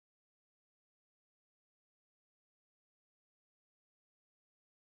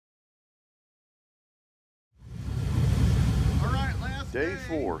Day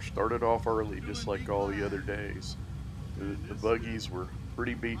 4 started off early just like all the other days. The buggies were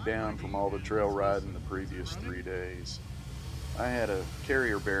pretty beat down from all the trail riding the previous 3 days. I had a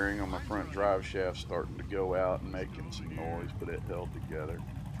carrier bearing on my front drive shaft starting to go out and making some noise, but it held together.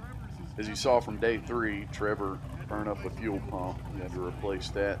 As you saw from day 3, Trevor burned up a fuel pump. He had to replace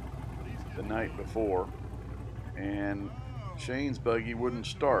that the night before. And Shane's buggy wouldn't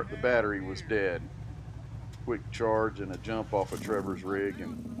start. The battery was dead. Quick charge and a jump off of Trevor's rig,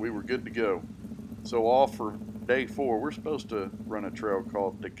 and we were good to go. So off for day 4. We're supposed to run a trail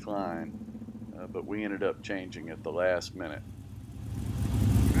called Decline, but we ended up changing at the last minute.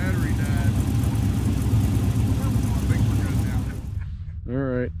 Battery died. I think we're good now.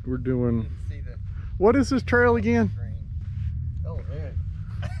 All right, we're doing. What is this trail again? Oh, man.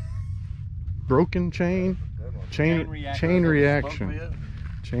 Broken chain. Chain reaction.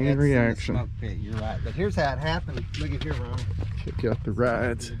 Chain reaction. Smoke pit, you're right. But here's how it happened. Look at here, Ron. Check out the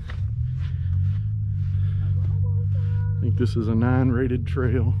rides. I think this is a 9 rated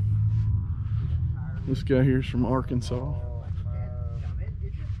trail. This guy here's from Arkansas.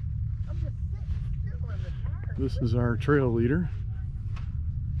 This is our trail leader.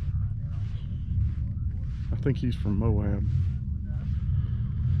 I think he's from Moab.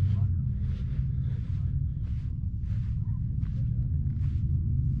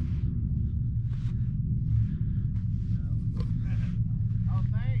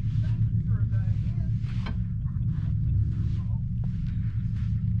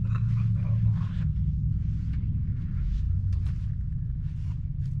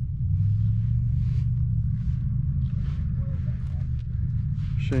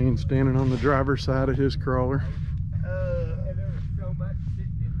 Shane standing on the driver's side of his crawler.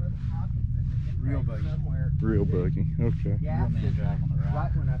 Real buggy. Real buggy, okay. Right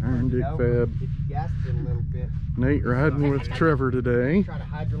when I Iron turned it Dick over, Fab. if you gassed it a little bit. Nate riding with Trevor today. Try to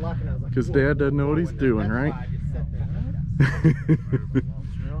hide your luck, and I was like, Because whoa, Dad doesn't know what he's whoa, doing, that's right? why I just set that up.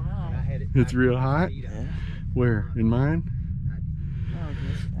 And I had it It's real hot? feet up. Where? In mine?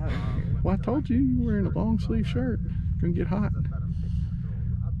 Well, I told you you were wearing a long sleeve shirt. Gonna get hot.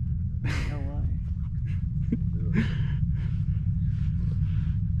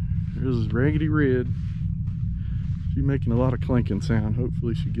 There's Raggedy Red. She's making a lot of clanking sound.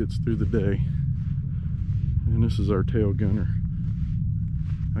 Hopefully she gets through the day. And this is our tail gunner.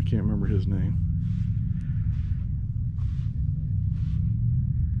 I can't remember his name.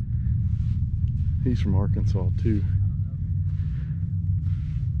 He's from Arkansas too.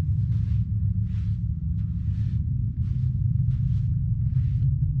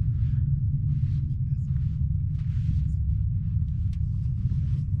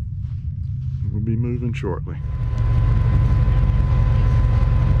 We'll be moving shortly.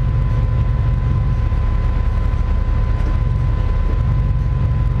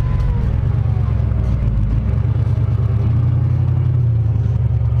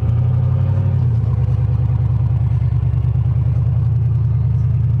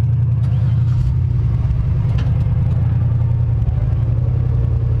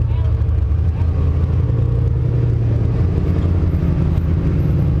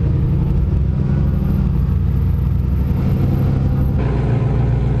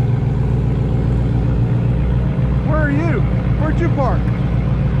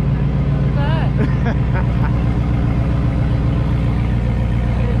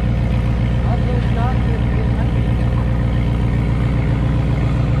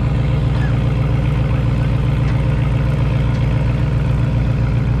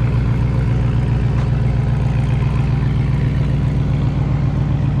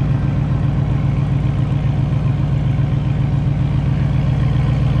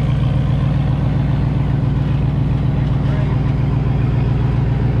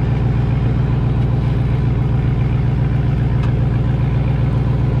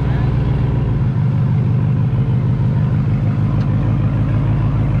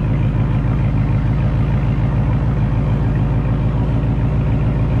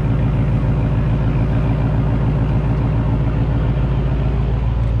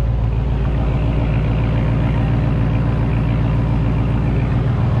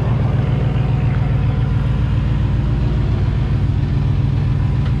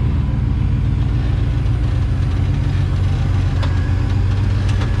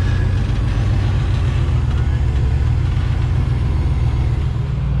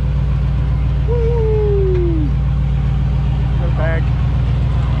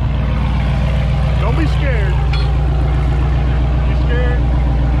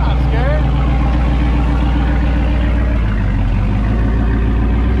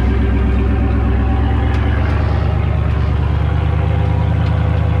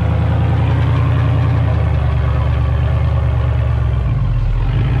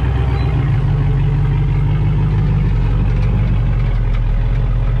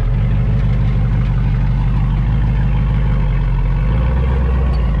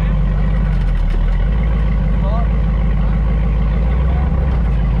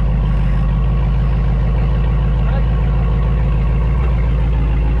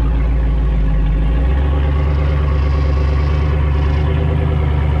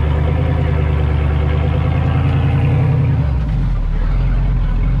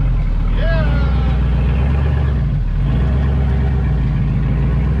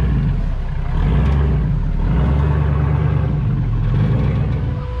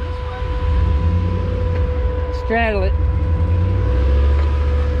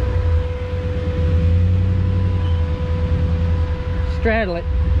 straddle it.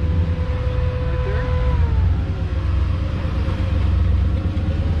 Right there?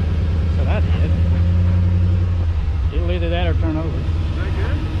 That's what I did. It'll either that or turn over. Is that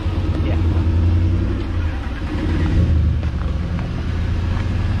good? Yeah.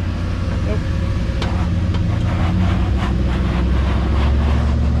 Nope.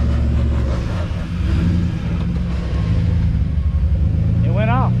 It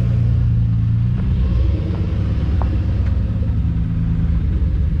went off.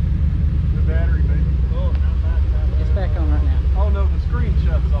 The battery, baby. Oh, not bad. It's back on right now. Oh no, the screen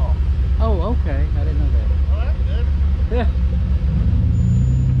shuts off. Oh, okay. I didn't know that. Oh, that's good. Yeah.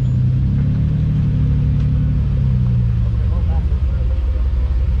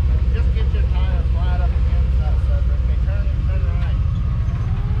 Just get your tire flat up against that sucker. Okay, turn right.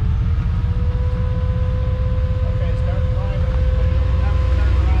 Okay, start climbing. Have to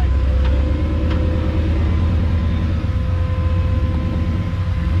turn right.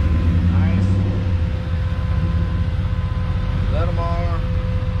 Nice. Let them all.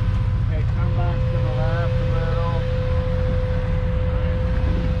 Okay, come back to the left a little.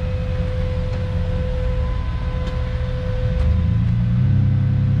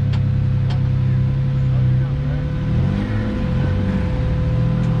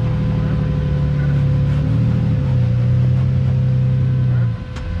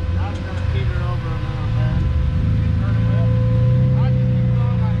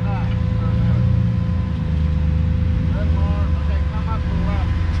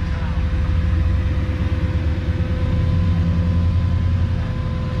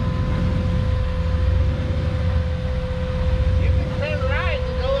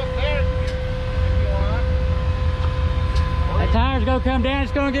 That tire's gonna come down.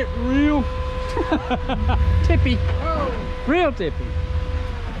 It's gonna get real tippy. Real tippy.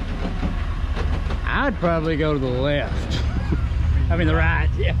 I'd probably go to the left. I mean the right,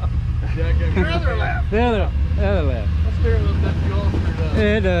 yeah. The other left. The other left. That steering wheel does the ulcer does.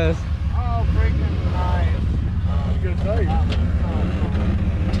 It does. Oh, freaking nice. Good save.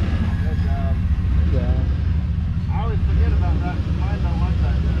 Good job. Yeah. I always forget about that because mine don't like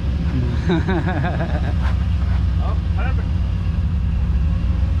that good. Oh, perfect.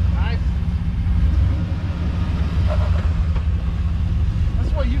 Nice.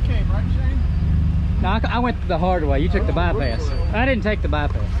 That's why you came, right, Shane? No, I went the hard way. You took the bypass. I didn't take the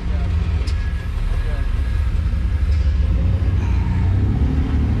bypass.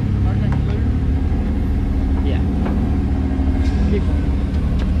 Yeah. Keep on.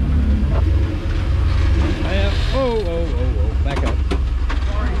 Oh. Back up.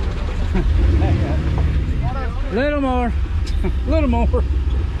 Back up. Little more. Little more. That's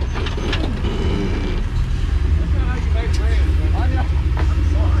not how you make friends, man. I'm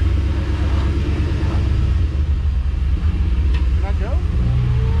sorry. Can I go?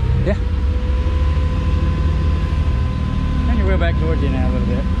 Yeah. Turn your wheel back towards you now a little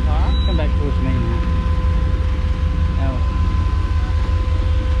bit. Huh? Come back towards me now. Now,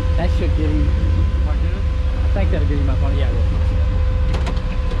 that should get him. Am I good? I think that'll get him up on it. Yeah, it will.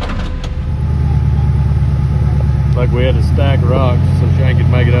 Like we had to stack rocks so Shane could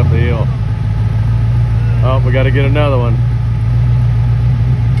make it up the hill. Oh, we got to get another one.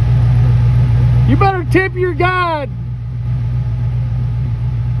 You better tip your guide.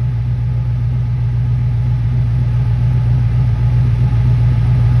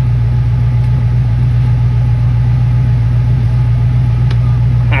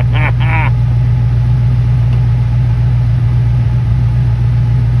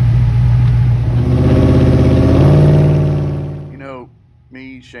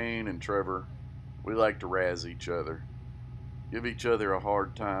 Shane and Trevor, we like to razz each other. Give each other a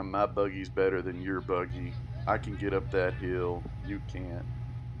hard time. My buggy's better than your buggy. I can get up that hill. You can't.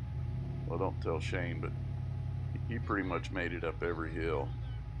 Well, don't tell Shane, but he pretty much made it up every hill.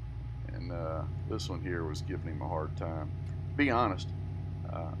 And this one here was giving him a hard time. Be honest,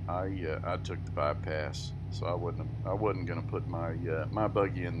 I took the bypass, so I wasn't gonna put my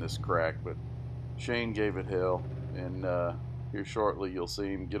buggy in this crack, but Shane gave it hell, and here shortly you'll see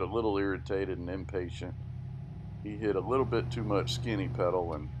him get a little irritated and impatient. He hit a little bit too much skinny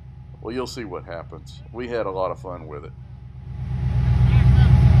pedal, and well, you'll see what happens. We had a lot of fun with it.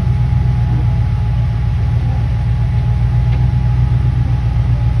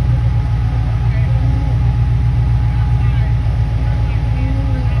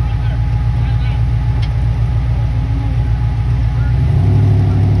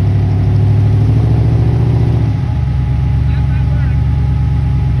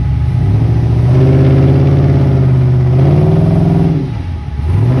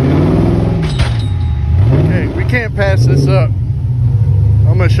 Can't pass this up.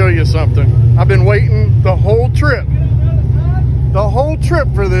 gonna show you something. I've been waiting the whole trip. The whole trip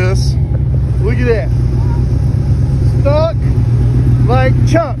for this. Look at that. Stuck like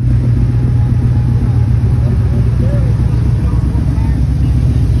Chuck.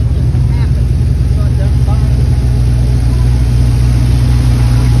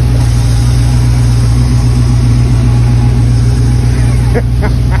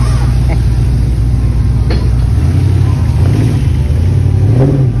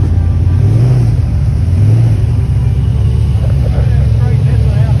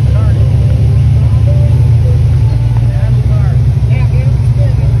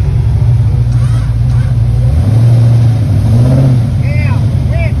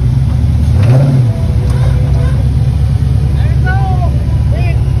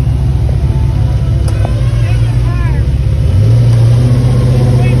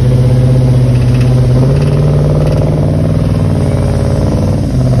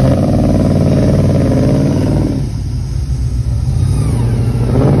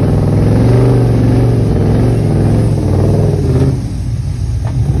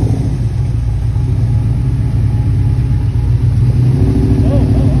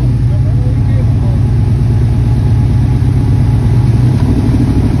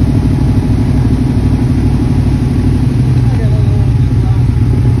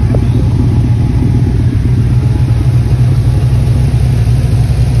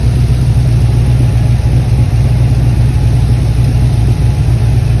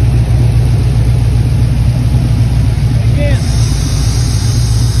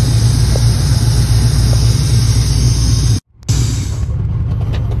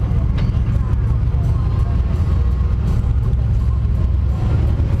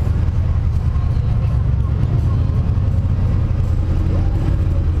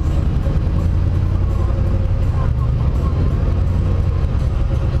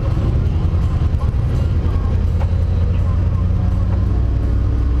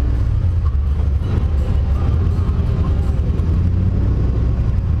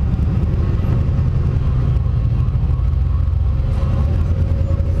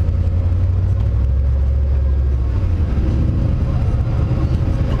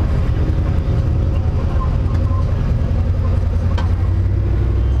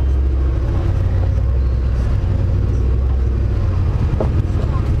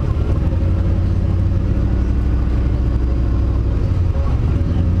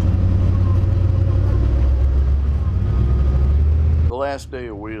 Last day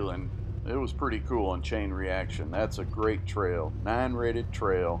of wheeling, it was pretty cool on Chain Reaction. That's a great trail, 9 rated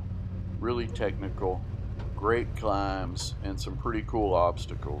trail, really technical, great climbs, and some pretty cool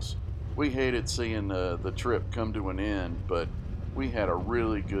obstacles. We hated seeing the trip come to an end, but we had a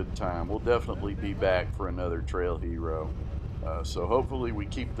really good time. We'll definitely be back for another Trail Hero. So hopefully we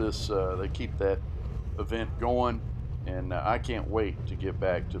keep this, they keep that event going, and I can't wait to get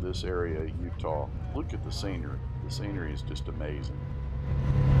back to this area of Utah. Look at the scenery. The scenery is just amazing.